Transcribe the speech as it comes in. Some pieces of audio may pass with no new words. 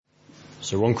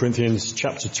So 1 Corinthians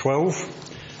chapter 12,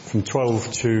 from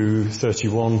 12 to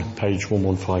 31, page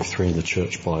 1153 in the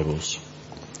Church Bibles.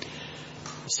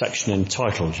 A section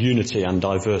entitled Unity and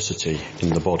Diversity in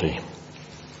the Body.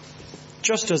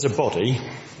 Just as a body,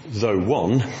 though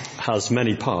one, has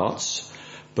many parts,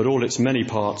 but all its many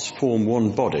parts form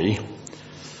one body,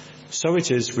 so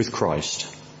it is with Christ.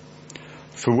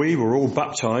 For we were all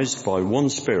baptized by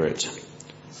one Spirit,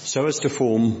 so as to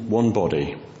form one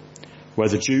body,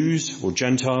 whether Jews or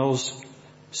Gentiles,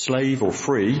 slave or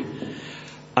free,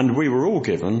 and we were all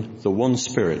given the one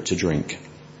Spirit to drink.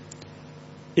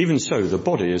 Even so, the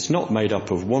body is not made up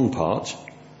of one part,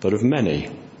 but of many.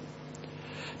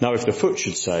 Now if the foot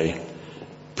should say,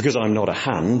 because I'm not a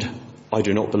hand, I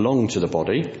do not belong to the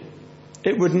body,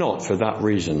 it would not for that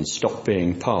reason stop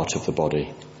being part of the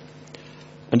body.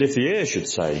 And if the ear should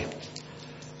say,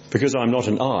 because I'm not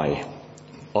an eye,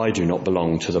 I do not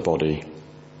belong to the body,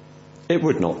 it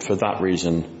would not for that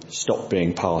reason stop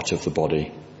being part of the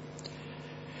body.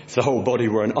 If the whole body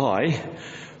were an eye,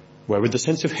 where would the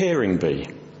sense of hearing be?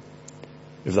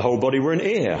 If the whole body were an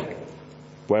ear,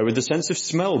 where would the sense of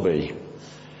smell be?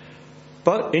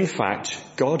 But in fact,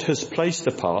 God has placed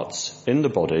the parts in the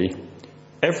body,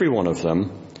 every one of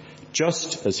them,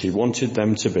 just as he wanted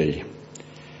them to be.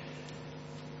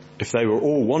 If they were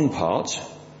all one part,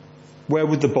 where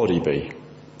would the body be?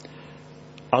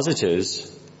 As it is,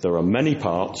 there are many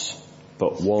parts,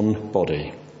 but one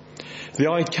body. The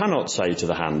eye cannot say to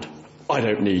the hand, I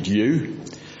don't need you.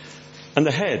 And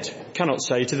the head cannot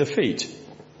say to the feet,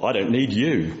 I don't need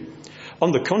you.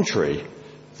 On the contrary,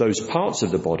 those parts of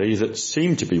the body that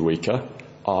seem to be weaker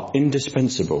are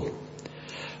indispensable.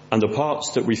 And the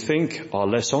parts that we think are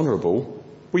less honourable,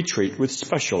 we treat with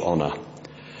special honour.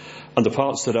 And the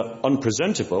parts that are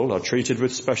unpresentable are treated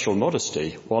with special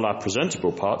modesty, while our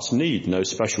presentable parts need no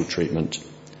special treatment.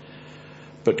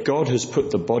 But God has put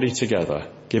the body together,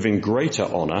 giving greater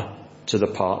honour to the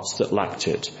parts that lacked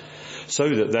it, so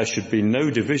that there should be no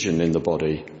division in the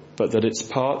body, but that its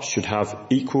parts should have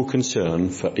equal concern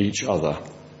for each other.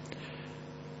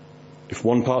 If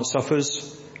one part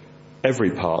suffers,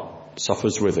 every part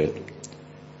suffers with it.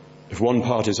 If one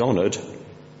part is honoured,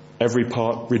 every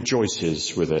part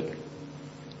rejoices with it.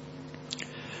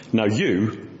 Now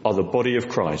you are the body of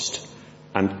Christ,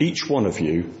 and each one of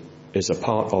you is a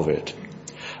part of it.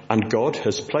 And God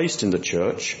has placed in the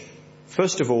church,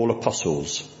 first of all,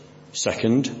 apostles,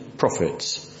 second,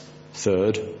 prophets,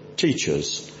 third,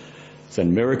 teachers,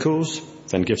 then miracles,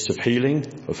 then gifts of healing,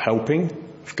 of helping,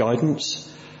 of guidance,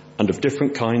 and of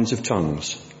different kinds of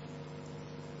tongues.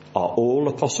 Are all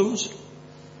apostles?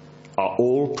 Are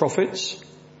all prophets?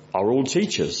 Are all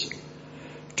teachers?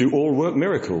 Do all work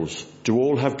miracles? Do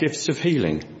all have gifts of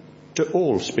healing? Do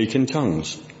all speak in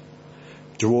tongues?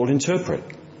 Do all interpret?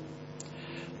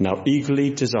 Now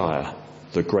eagerly desire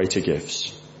the greater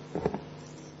gifts.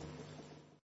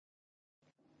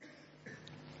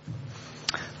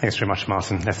 Thanks very much,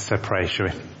 Martin. Let's pray, shall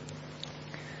we?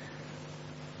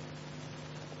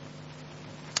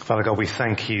 Father God, we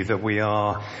thank you that we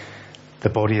are the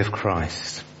body of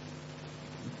Christ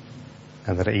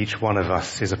and that each one of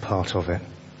us is a part of it.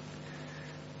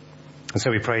 And so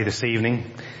we pray this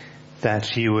evening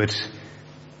that you would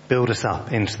build us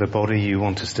up into the body you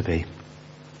want us to be.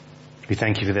 We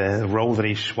thank you for the role that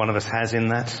each one of us has in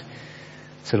that.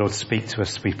 So Lord, speak to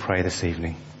us, we pray this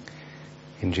evening.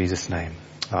 In Jesus' name,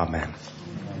 amen.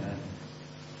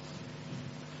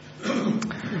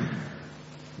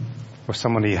 Well,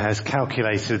 somebody has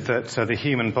calculated that the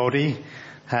human body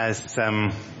has,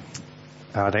 I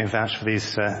don't vouch for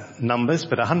these numbers,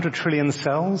 but 100 trillion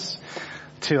cells,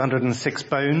 206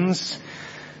 bones,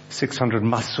 600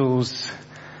 muscles,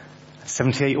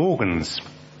 78 organs.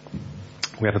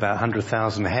 We have about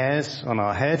 100,000 hairs on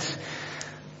our head,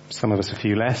 some of us a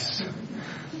few less,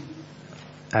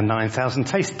 and 9,000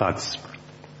 taste buds.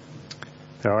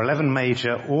 There are 11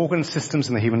 major organ systems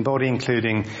in the human body,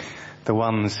 including the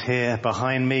ones here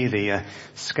behind me, the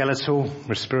skeletal,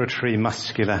 respiratory,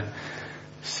 muscular,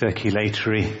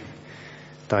 circulatory,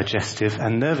 digestive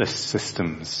and nervous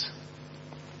systems.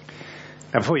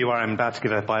 Now, before you are, I'm about to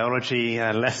give a biology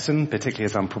lesson, particularly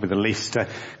as I'm probably the least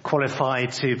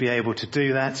qualified to be able to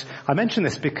do that. I mention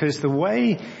this because the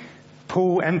way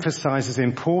Paul emphasizes the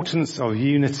importance of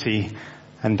unity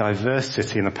and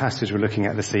diversity in the passage we're looking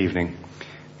at this evening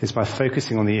is by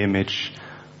focusing on the image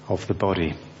of the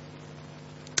body.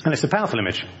 And it's a powerful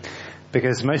image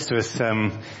because most of us,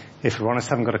 if we're honest,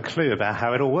 haven't got a clue about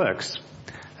how it all works.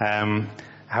 How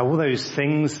all those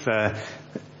things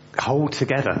hold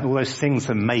together, all those things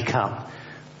that make up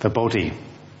the body.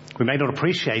 We may not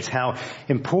appreciate how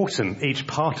important each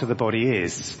part of the body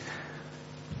is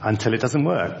until it doesn't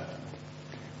work.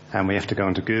 And we have to go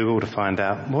onto Google to find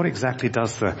out what exactly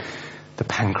does the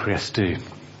pancreas do.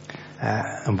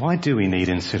 And why do we need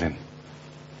insulin?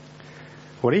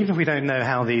 Well, even if we don't know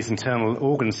how these internal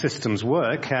organ systems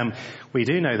work, we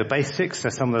do know the basics.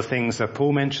 They're some of the things that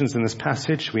Paul mentions in this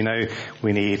passage. We know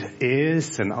we need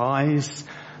ears and eyes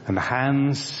and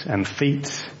hands and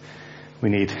feet. We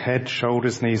need head,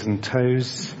 shoulders, knees and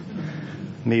toes.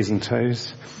 Knees and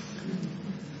toes.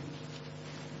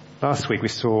 Last week we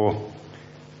saw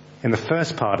in the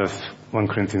first part of 1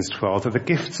 Corinthians 12 that the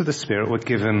gifts of the Spirit were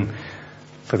given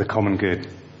for the common good,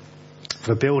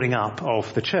 for the building up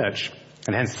of the church.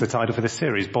 And hence the title for this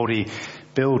series, Body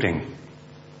Building.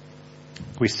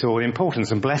 We saw the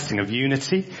importance and blessing of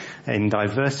unity in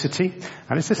diversity.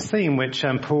 And it's this theme which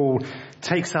Paul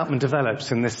takes up and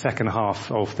develops in this second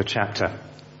half of the chapter.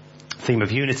 The theme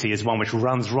of unity is one which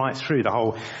runs right through the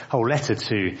whole letter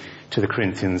to the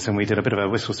Corinthians. And we did a bit of a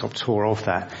whistle-stop tour of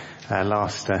that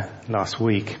last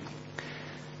week.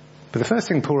 But the first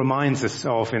thing Paul reminds us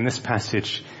of in this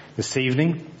passage this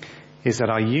evening is that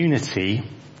our unity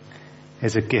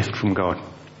is a gift from God.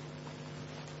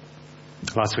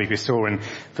 Last week we saw in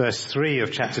verse 3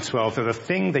 of chapter 12 that the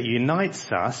thing that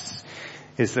unites us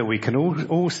is that we can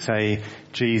all say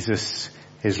Jesus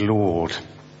is Lord.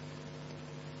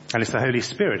 And it's the Holy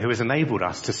Spirit who has enabled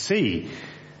us to see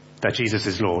that Jesus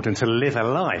is Lord and to live a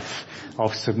life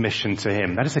of submission to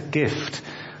Him. That is a gift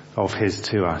of His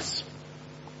to us.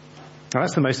 Now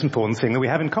that's the most important thing that we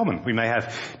have in common. We may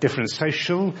have different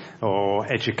social or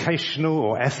educational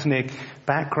or ethnic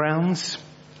backgrounds.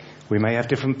 We may have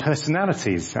different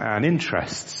personalities and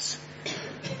interests.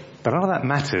 But none of that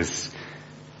matters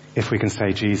if we can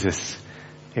say Jesus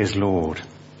is Lord.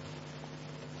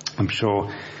 I'm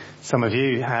sure some of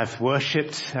you have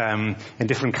worshipped in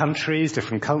different countries,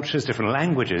 different cultures, different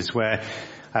languages where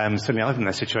certainly I've been in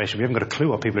that situation. We haven't got a clue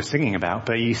what people are singing about,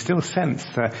 but you still sense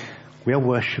that we are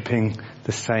worshipping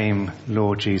the same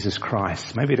Lord Jesus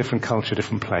Christ. Maybe a different culture,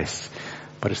 different place,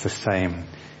 but it's the same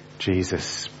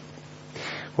Jesus.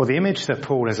 Well, the image that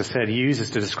Paul, as I said,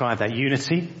 uses to describe that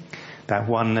unity, that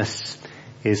oneness,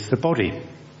 is the body.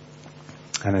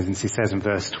 And as he says in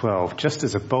verse 12, just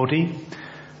as a body,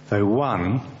 though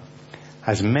one,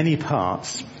 has many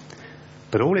parts,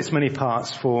 but all its many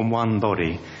parts form one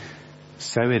body,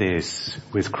 so it is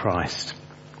with Christ.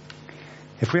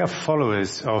 If we are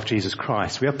followers of Jesus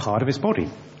Christ, we are part of His body.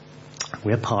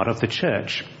 We are part of the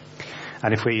church.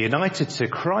 And if we're united to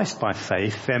Christ by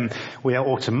faith, then we are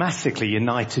automatically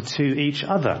united to each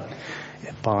other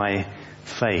by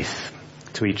faith.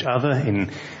 To each other in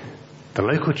the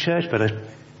local church, but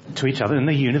to each other in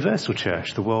the universal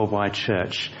church, the worldwide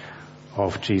church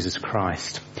of Jesus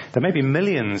Christ. There may be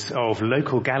millions of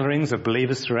local gatherings of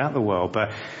believers throughout the world,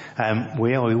 but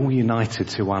we are all united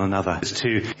to one another,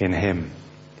 in Him.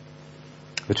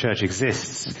 The church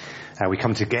exists. We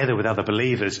come together with other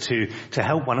believers to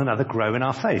help one another grow in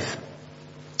our faith.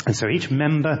 And so each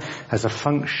member has a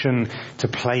function to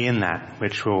play in that,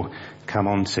 which we'll come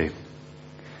on to.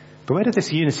 But where did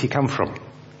this unity come from?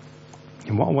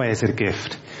 In what way is it a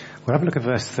gift? Well, have a look at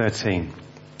verse 13.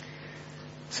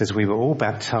 It says, we were all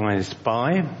baptized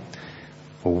by,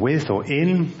 or with, or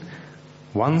in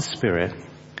one Spirit,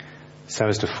 so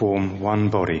as to form one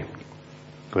body.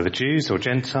 Whether Jews or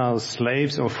Gentiles,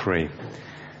 slaves or free.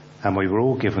 And we were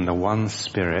all given the one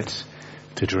Spirit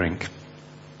to drink.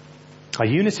 Our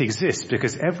unity exists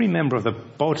because every member of the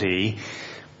body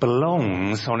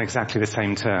belongs on exactly the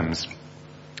same terms.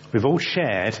 We've all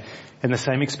shared in the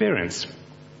same experience.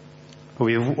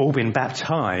 We've all been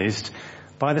baptized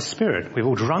by the Spirit. We've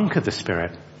all drunk of the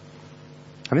Spirit.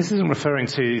 And this isn't referring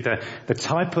to the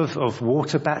type of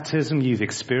water baptism you've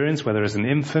experienced, whether as an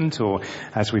infant or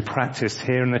as we practice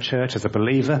here in the church as a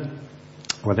believer,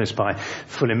 whether it's by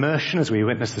full immersion, as we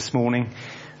witnessed this morning,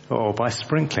 or by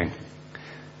sprinkling.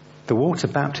 The water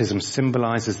baptism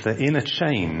symbolizes the inner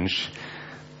change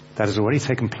that has already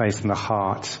taken place in the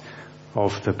heart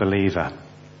of the believer.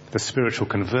 The spiritual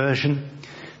conversion,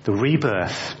 the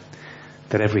rebirth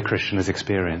that every Christian has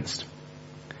experienced.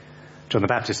 John the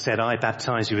Baptist said, I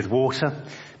baptize you with water,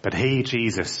 but He,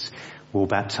 Jesus, will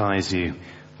baptize you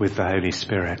with the Holy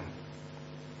Spirit.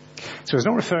 So it's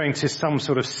not referring to some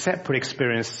sort of separate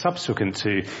experience subsequent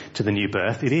to the new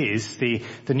birth. It is the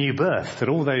new birth that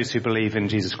all those who believe in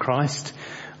Jesus Christ,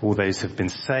 all those who have been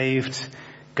saved,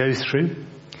 go through,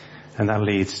 and that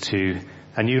leads to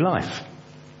a new life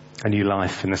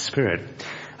in the Spirit.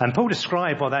 And Paul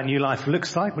described what that new life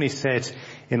looks like when he said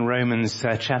in Romans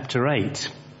chapter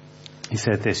 8, he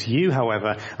said this, you,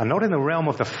 however, are not in the realm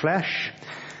of the flesh,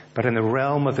 but in the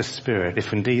realm of the Spirit,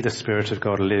 if indeed the Spirit of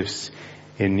God lives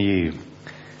in you.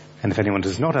 And if anyone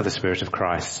does not have the Spirit of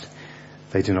Christ,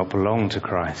 they do not belong to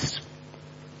Christ.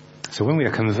 So when we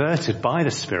are converted by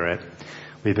the Spirit,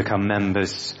 we become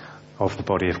members of the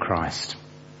body of Christ.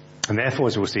 And therefore,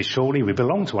 as we'll see shortly, we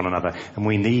belong to one another and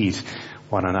we need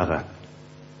one another.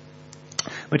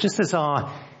 But just as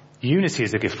our unity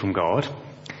is a gift from God,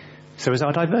 so is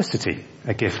our diversity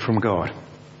a gift from God.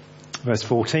 Verse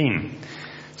 14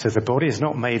 says the body is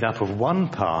not made up of one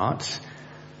part,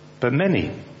 but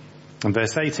many. And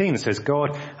verse 18 says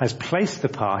God has placed the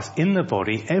parts in the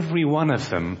body, every one of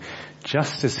them,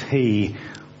 just as he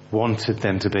wanted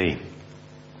them to be.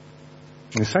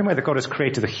 In the same way that God has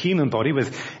created the human body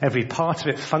with every part of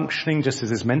it functioning just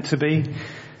as it's meant to be,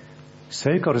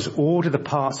 so God has ordered the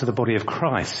parts of the body of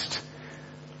Christ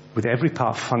with every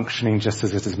part functioning just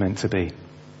as it is meant to be.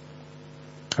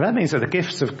 And that means that the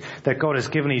gifts that God has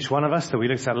given each one of us that we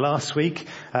looked at last week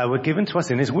were given to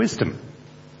us in his wisdom.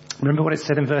 Remember what it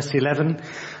said in verse 11?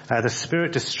 The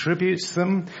Spirit distributes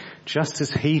them just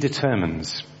as he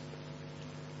determines.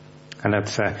 And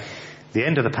at the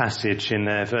end of the passage in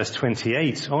verse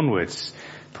 28 onwards,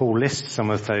 Paul lists some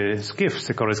of those gifts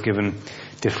that God has given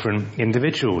different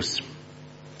individuals.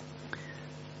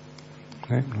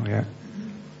 Okay, not yet.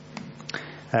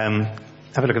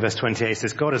 Have a look at verse 28. It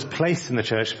says, God has placed in the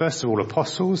church, first of all,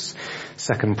 apostles,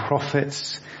 second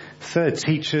prophets, third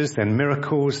teachers, then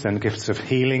miracles, then gifts of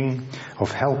healing,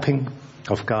 of helping,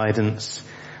 of guidance,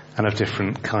 and of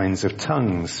different kinds of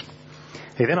tongues.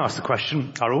 He then asks the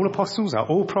question, are all apostles? Are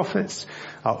all prophets?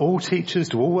 Are all teachers?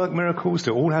 Do all work miracles?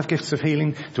 Do all have gifts of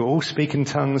healing? Do all speak in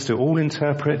tongues? Do all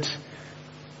interpret?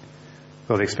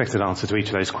 Well, the expected answer to each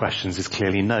of those questions is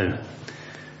clearly no.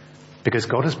 Because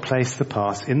God has placed the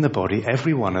parts in the body,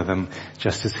 every one of them,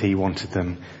 just as he wanted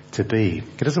them to be.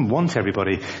 He doesn't want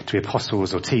everybody to be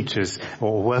apostles or teachers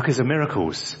or workers of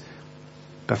miracles,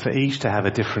 but for each to have a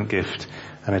different gift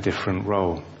and a different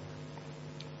role.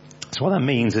 So what that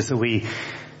means is that we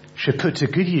should put to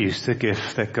good use the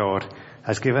gift that God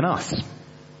has given us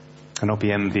and not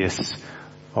be envious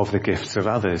of the gifts of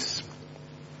others.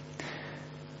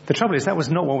 The trouble is that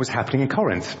was not what was happening in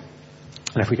Corinth.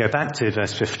 And if we go back to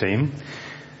verse 15,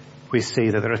 we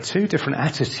see that there are two different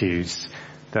attitudes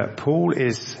that Paul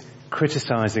is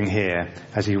criticizing here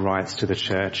as he writes to the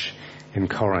church in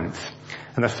Corinth.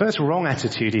 And the first wrong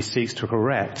attitude he seeks to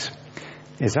correct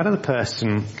is that of the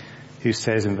person who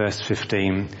says in verse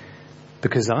 15,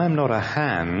 because I am not a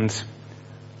hand,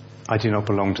 I do not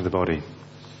belong to the body.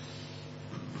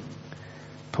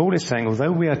 Paul is saying,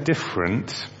 although we are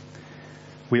different,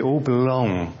 we all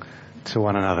belong to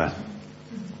one another.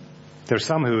 There are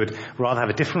some who would rather have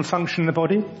a different function in the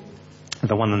body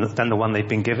than the one they've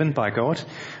been given by God.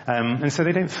 And so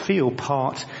they don't feel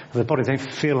part of the body. They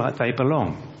don't feel like they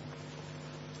belong.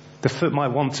 The foot might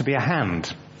want to be a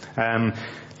hand.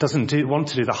 Doesn't want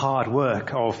to do the hard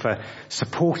work of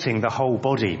supporting the whole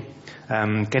body,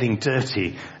 getting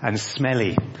dirty and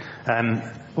smelly.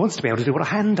 Wants to be able to do what a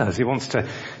hand does. He wants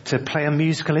to play a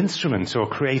musical instrument or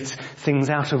create things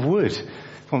out of wood.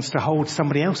 Wants to hold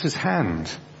somebody else's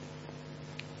hand.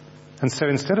 And so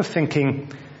instead of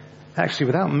thinking, actually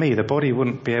without me the body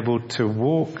wouldn't be able to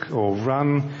walk or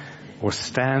run or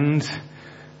stand,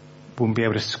 wouldn't be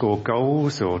able to score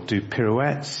goals or do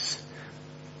pirouettes,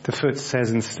 the foot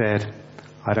says instead,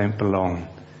 I don't belong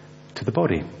to the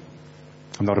body.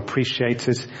 I'm not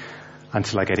appreciated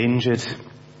until I get injured,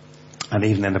 and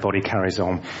even then the body carries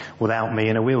on without me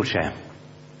in a wheelchair.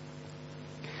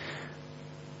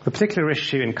 The particular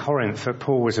issue in Corinth that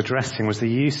Paul was addressing was the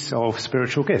use of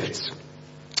spiritual gifts.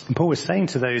 And Paul was saying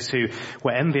to those who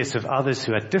were envious of others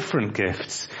who had different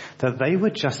gifts that they were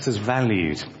just as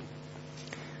valued.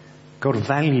 God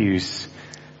values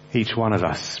each one of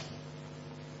us.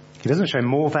 He doesn't show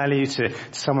more value to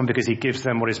someone because he gives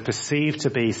them what is perceived to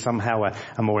be somehow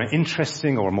a more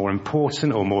interesting or a more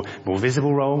important or more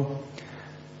visible role.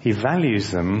 He values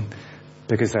them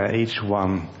because they're each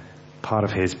one part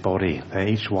of his body. They're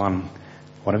each one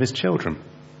of his children.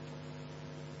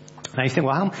 Now you think,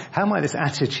 well, how might this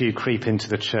attitude creep into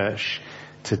the church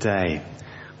today?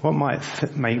 What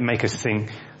might make us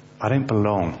think, I don't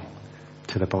belong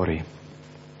to the body?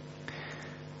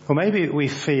 Or maybe we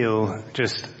feel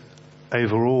just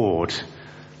overawed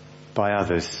by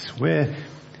others.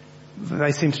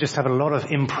 They seem to just have a lot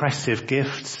of impressive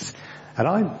gifts, and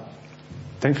I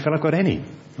don't feel I've got any.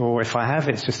 Or if I have,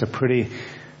 it's just a pretty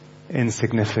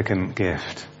insignificant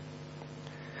gift.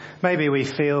 Maybe we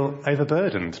feel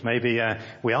overburdened. Maybe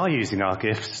we are using our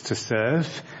gifts to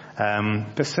serve,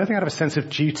 but serving out of a sense of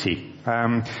duty,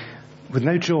 with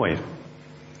no joy,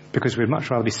 because we'd much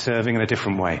rather be serving in a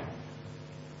different way.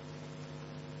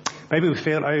 Maybe we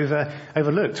feel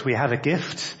overlooked. We have a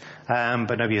gift,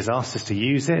 but nobody has asked us to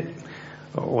use it,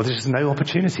 or there's just no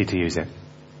opportunity to use it.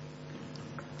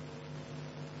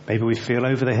 Maybe we feel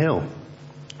over the hill.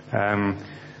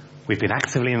 We've been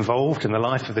actively involved in the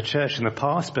life of the church in the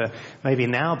past, but maybe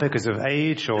now, because of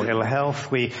age or ill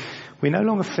health, we no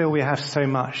longer feel we have so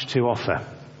much to offer.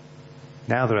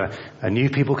 Now there are new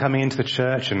people coming into the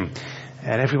church, and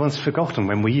everyone's forgotten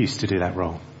when we used to do that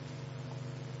role.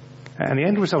 And the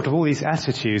end result of all these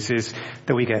attitudes is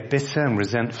that we get bitter and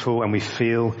resentful, and we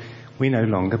feel we no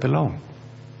longer belong.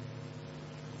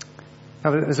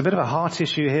 Now, there's a bit of a heart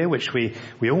issue here, which we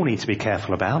all need to be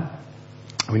careful about.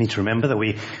 We need to remember that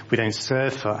we don't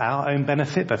serve for our own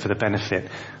benefit, but for the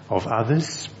benefit of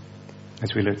others,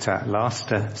 as we looked at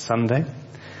last Sunday.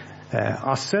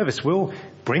 Our service will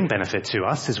bring benefit to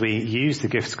us as we use the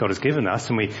gifts God has given us,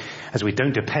 and as we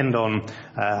don't depend on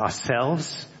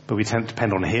ourselves, but we tend to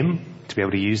depend on Him to be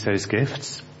able to use those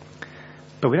gifts.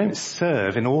 But we don't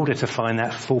serve in order to find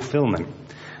that fulfillment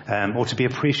or to be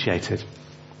appreciated.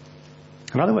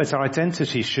 In other words, our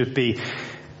identity should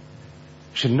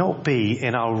not be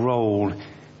in our role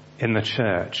in the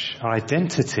church. Our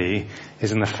identity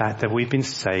is in the fact that we've been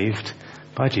saved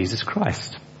by Jesus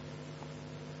Christ,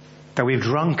 that we've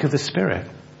drunk of the Spirit,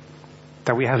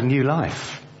 that we have new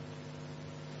life.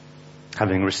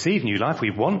 Having received new life,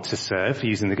 we want to serve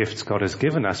using the gifts God has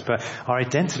given us, but our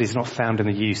identity is not found in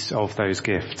the use of those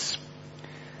gifts.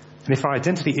 And if our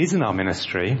identity is in our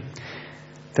ministry,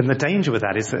 then the danger with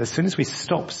that is that as soon as we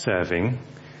stop serving,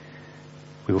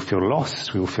 we will feel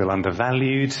lost, we will feel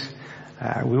undervalued,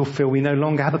 we will feel we no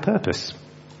longer have a purpose.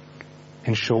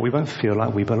 In short, we won't feel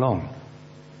like we belong.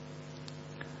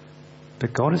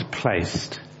 But God has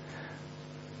placed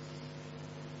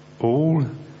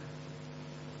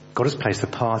the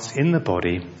parts in the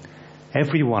body,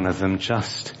 every one of them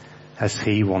just as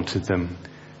He wanted them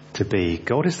to be.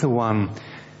 God is the one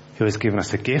who has given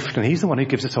us a gift, and He's the one who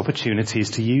gives us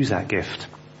opportunities to use that gift.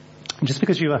 Just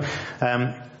because you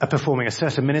are performing a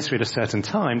certain ministry at a certain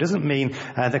time doesn't mean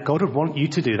that God would want you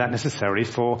to do that necessarily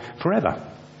for forever.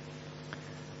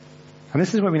 And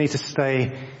this is where we need to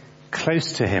stay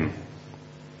close to Him,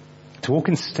 to walk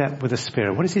in step with the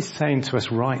Spirit. What is He saying to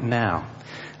us right now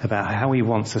about how He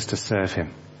wants us to serve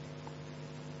Him?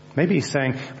 Maybe He's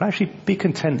saying, well, actually be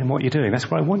content in what you're doing. That's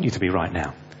where I want you to be right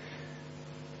now.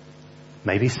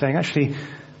 Maybe He's saying, actually,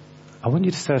 I want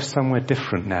you to serve somewhere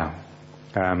different now.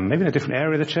 Maybe in a different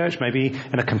area of the church, maybe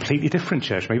in a completely different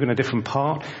church, maybe in a different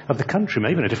part of the country,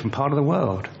 maybe in a different part of the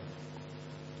world.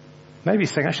 Maybe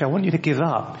He's saying, actually, I want you to give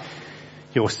up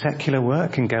your secular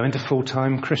work and go into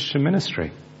full-time Christian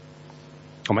ministry.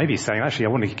 Or maybe He's saying, actually, I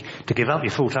want you to give up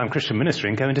your full-time Christian ministry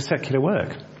and go into secular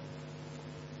work.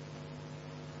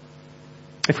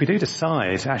 If we do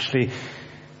decide, actually,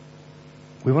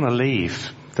 we want to leave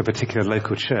the particular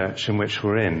local church in which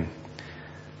we're in,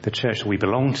 the church that we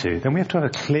belong to, then we have to have a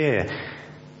clear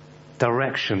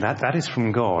direction. That is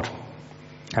from God.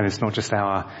 And it's not just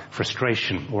our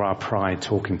frustration or our pride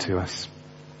talking to us.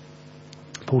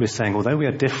 Paul is saying, although we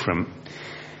are different,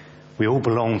 we all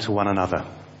belong to one another.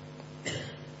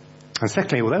 And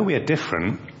secondly, although we are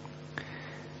different,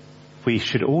 we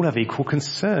should all have equal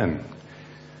concern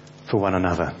for one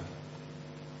another.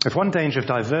 If one danger of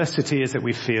diversity is that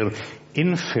we feel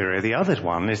inferior, the other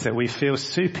one is that we feel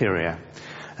superior.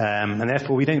 And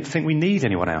therefore we don't think we need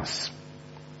anyone else.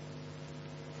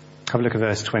 Have a look at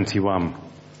verse 21.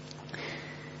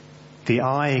 The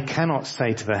eye cannot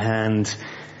say to the hand,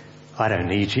 I don't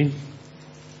need you.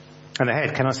 And the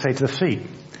head cannot say to the feet,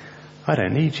 I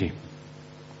don't need you.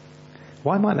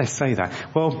 Why might they say that?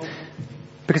 Well,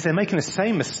 because they're making the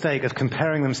same mistake of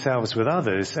comparing themselves with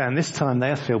others, and this time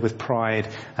they are filled with pride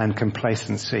and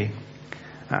complacency.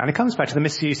 And it comes back to the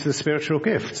misuse of the spiritual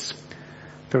gifts.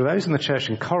 There are those in the church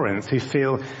in Corinth who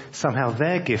feel somehow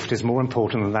their gift is more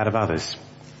important than that of others.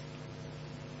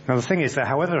 Now the thing is that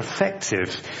however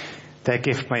effective their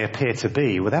gift may appear to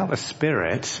be, without the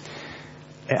Spirit,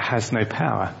 it has no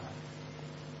power.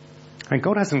 And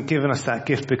God hasn't given us that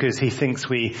gift because He thinks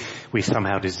we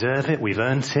somehow deserve it, we've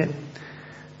earned it.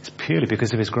 It's purely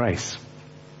because of His grace.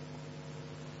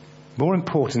 More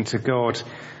important to God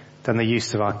than the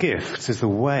use of our gifts is the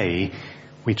way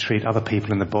we treat other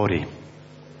people in the body.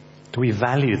 Do we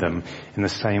value them in the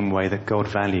same way that God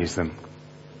values them?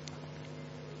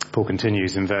 Paul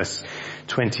continues in verse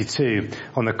 22.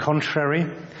 On the contrary,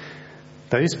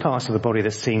 those parts of the body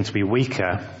that seem to be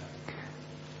weaker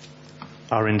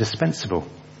are indispensable.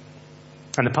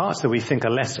 And the parts that we think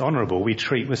are less honourable we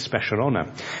treat with special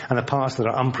honour. And the parts that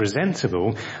are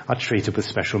unpresentable are treated with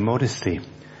special modesty.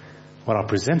 While our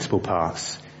presentable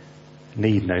parts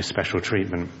need no special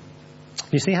treatment.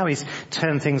 You see how he's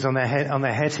turned things on their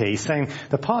head here. He's saying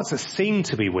the parts that seem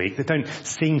to be weak, that don't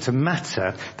seem to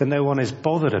matter, that no one is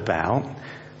bothered about,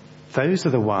 those are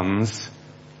the ones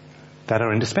that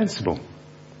are indispensable.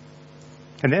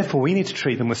 And therefore we need to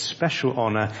treat them with special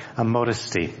honour and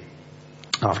modesty.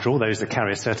 After all, those that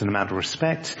carry a certain amount of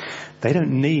respect, they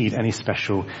don't need any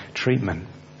special treatment.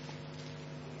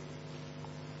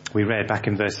 We read back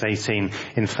in verse 18,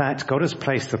 in fact, God has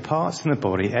placed the parts in the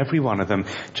body, every one of them,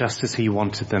 just as he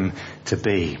wanted them to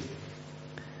be.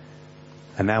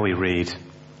 And now we read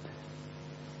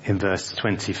in verse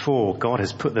 24, God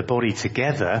has put the body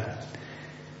together,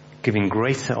 giving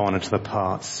greater honour to the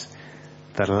parts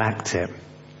that lacked it.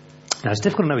 Now, it's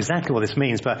difficult to know exactly what this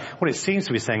means, but what it seems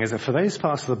to be saying is that for those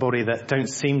parts of the body that don't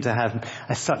seem to have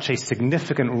such a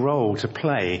significant role to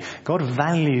play, God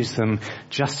values them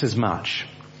just as much.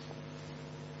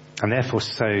 And therefore,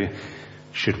 so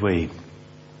should we.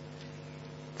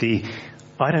 The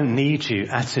I don't need you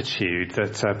attitude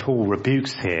that Paul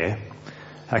rebukes here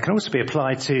can also be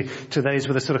applied to those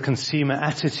with a sort of consumer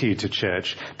attitude to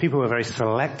church. People who are very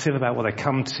selective about what they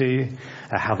come to,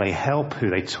 how they help, who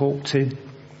they talk to.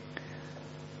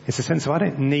 It's a sense of I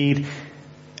don't need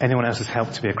anyone else's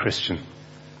help to be a Christian.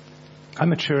 I'm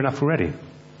mature enough already.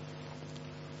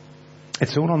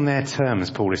 It's all on their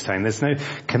terms, Paul is saying. There's no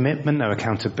commitment, no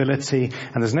accountability,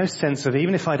 and there's no sense of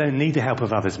even if I don't need the help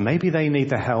of others, maybe they need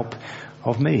the help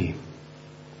of me.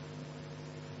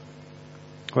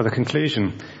 Well, the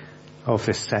conclusion of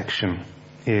this section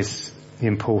is the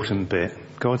important bit.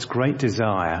 God's great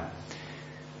desire.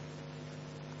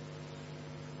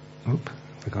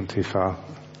 I've gone too far.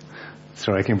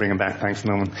 Sorry, I can bring them back. Thanks,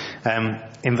 Norman.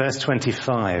 In verse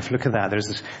 25, look at that.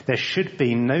 There should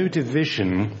be no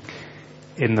division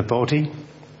in the body,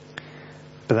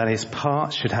 but that its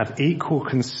parts should have equal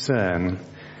concern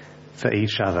for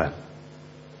each other.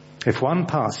 If one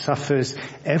part suffers,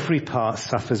 every part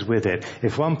suffers with it.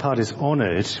 If one part is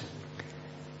honoured,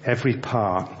 every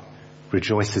part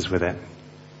rejoices with it.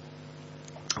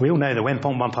 We all know that when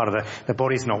one part of the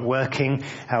body's not working,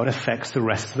 how it affects the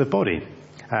rest of the body.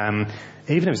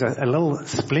 Even if it's a little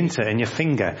splinter in your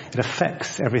finger, it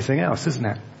affects everything else, doesn't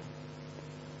it?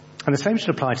 And the same should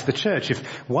apply to the church. If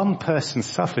one person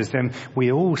suffers, then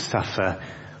we all suffer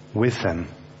with them.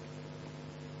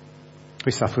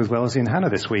 We suffer with Wellesley and Hannah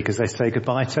this week as they say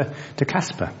goodbye to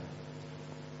Casper.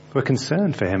 We're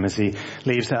concerned for him as he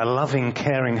leaves a loving,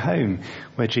 caring home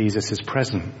where Jesus is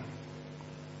present.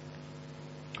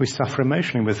 We suffer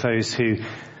emotionally with those who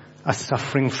are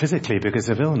suffering physically because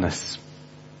of illness.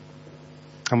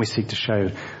 And we seek to show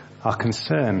our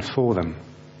concern for them.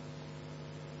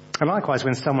 And likewise,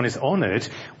 when someone is honoured,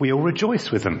 we all rejoice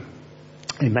with them.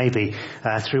 It may be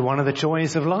through one of the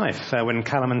joys of life. When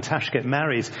Callum and Tash get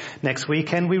married next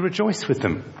weekend, we rejoice with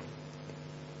them.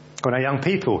 When our young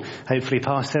people hopefully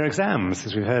pass their exams,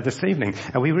 as we've heard this evening,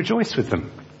 and we rejoice with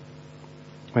them.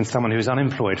 When someone who is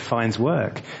unemployed finds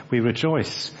work, we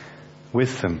rejoice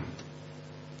with them.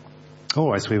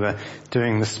 Or as we were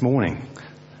doing this morning,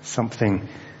 something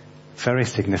very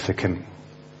significant.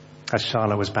 As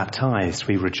Charlotte was baptized,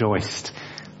 we rejoiced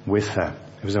with her.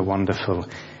 It was a wonderful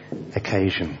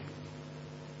occasion.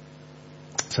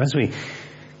 So as we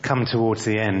come towards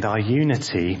the end, our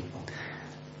unity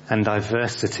and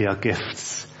diversity are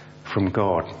gifts from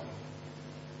God.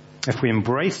 If we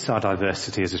embrace our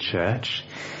diversity as a church,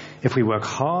 if we work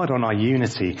hard on our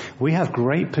unity, we have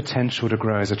great potential to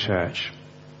grow as a church.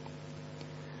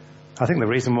 I think the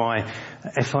reason why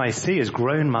FIC has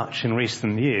grown much in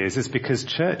recent years is because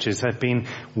churches have been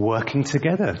working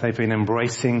together. They've been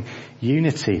embracing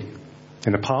unity.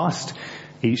 In the past,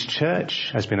 each church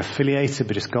has been affiliated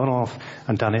but just gone off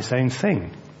and done its own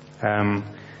thing. Now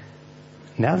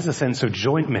there's a sense of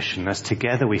joint mission as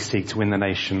together we seek to win the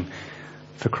nation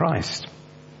for Christ.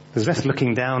 There's less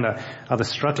looking down at other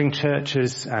struggling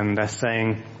churches and they're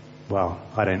saying, well,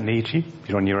 I don't need you,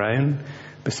 you're on your own,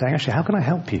 but saying, actually, how can I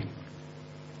help you?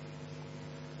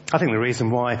 I think the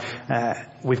reason why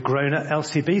we've grown at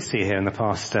LCBC here in the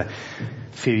past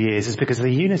few years is because of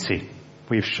the unity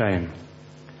we've shown.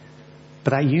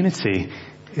 But that unity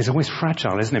is always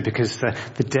fragile, isn't it? Because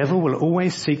the devil will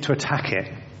always seek to attack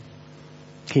it.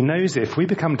 He knows that if we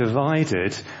become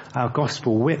divided, our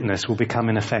gospel witness will become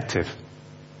ineffective.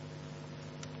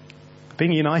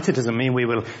 Being united doesn't mean we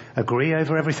will agree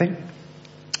over everything,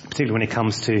 particularly when it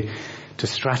comes to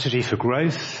strategy for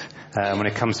growth, when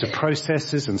it comes to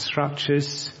processes and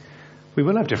structures. We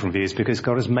will have different views because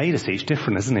God has made us each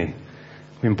different, hasn't he?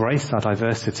 We embrace our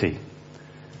diversity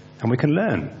and we can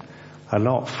learn a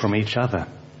lot from each other.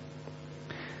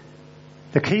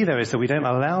 The key, though, is that we don't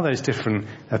allow those different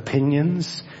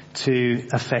opinions to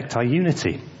affect our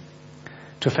unity,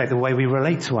 to affect the way we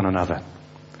relate to one another,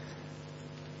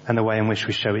 and the way in which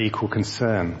we show equal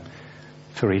concern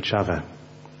for each other.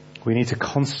 We need to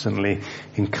constantly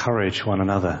encourage one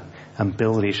another and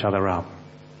build each other up.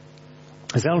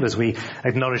 As elders, we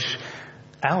acknowledge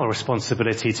our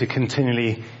responsibility to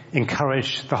continually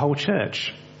encourage the whole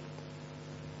church.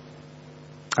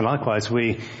 And likewise,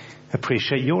 we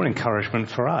appreciate your encouragement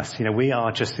for us. We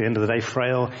are just, at the end of the day,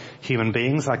 frail human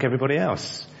beings like everybody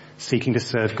else, seeking to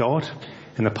serve God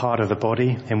in the part of the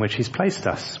body in which he's placed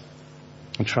us,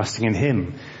 and trusting in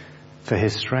him for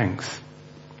his strength.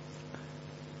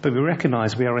 But we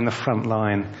recognize we are in the front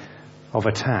line of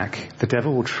attack. The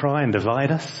devil will try and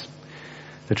divide us.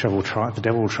 The devil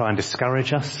will try and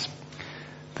discourage us.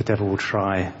 The devil will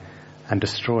try and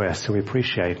destroy us. So we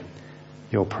appreciate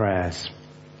your prayers.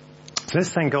 So let's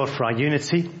thank God for our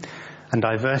unity and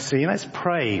diversity. Let's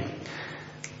pray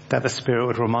that the Spirit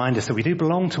would remind us that we do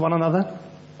belong to one another.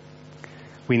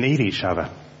 We need each other.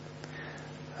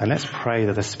 And let's pray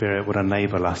that the Spirit would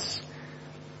enable us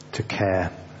to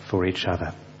care for each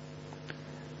other.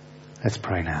 Let's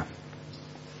pray now.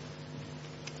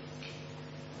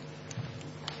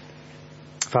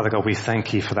 Father God, we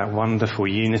thank you for that wonderful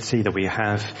unity that we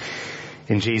have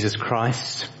in Jesus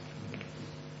Christ.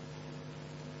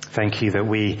 Thank you that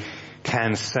we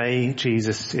can say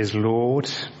Jesus is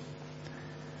Lord.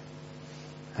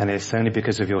 And it's only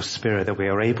because of your Spirit that we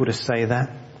are able to say that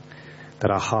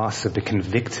our hearts have been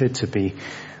convicted to be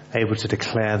able to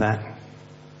declare that.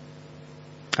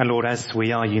 And Lord, as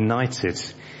we are united,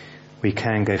 we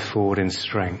can go forward in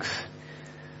strength.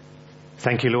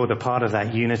 Thank you, Lord, that part of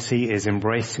that unity is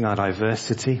embracing our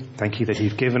diversity. Thank you that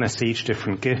you've given us each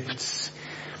different gifts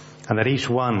and that each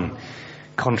one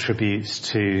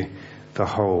contributes to the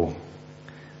whole.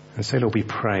 And so, Lord, we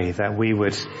pray that we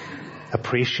would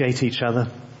appreciate each other.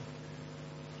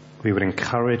 We would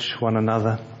encourage one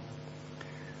another.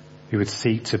 We would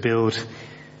seek to build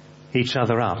each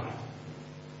other up.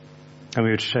 And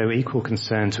we would show equal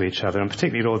concern to each other. And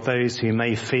particularly, Lord, those who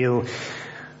may feel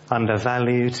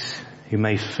undervalued, who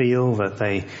may feel that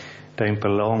they don't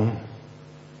belong.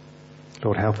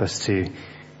 Lord, help us to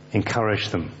encourage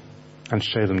them and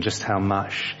show them just how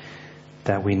much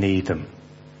that we need them.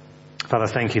 Father,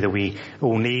 thank you that we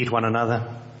all need one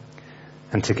another,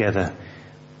 and together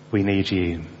we need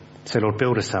you. So Lord,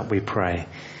 build us up, we pray,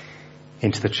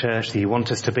 into the church that you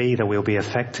want us to be, that we'll be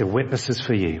effective witnesses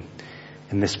for you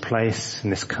in this place, in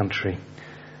this country,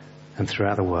 and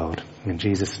throughout the world. In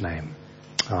Jesus' name,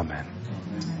 amen.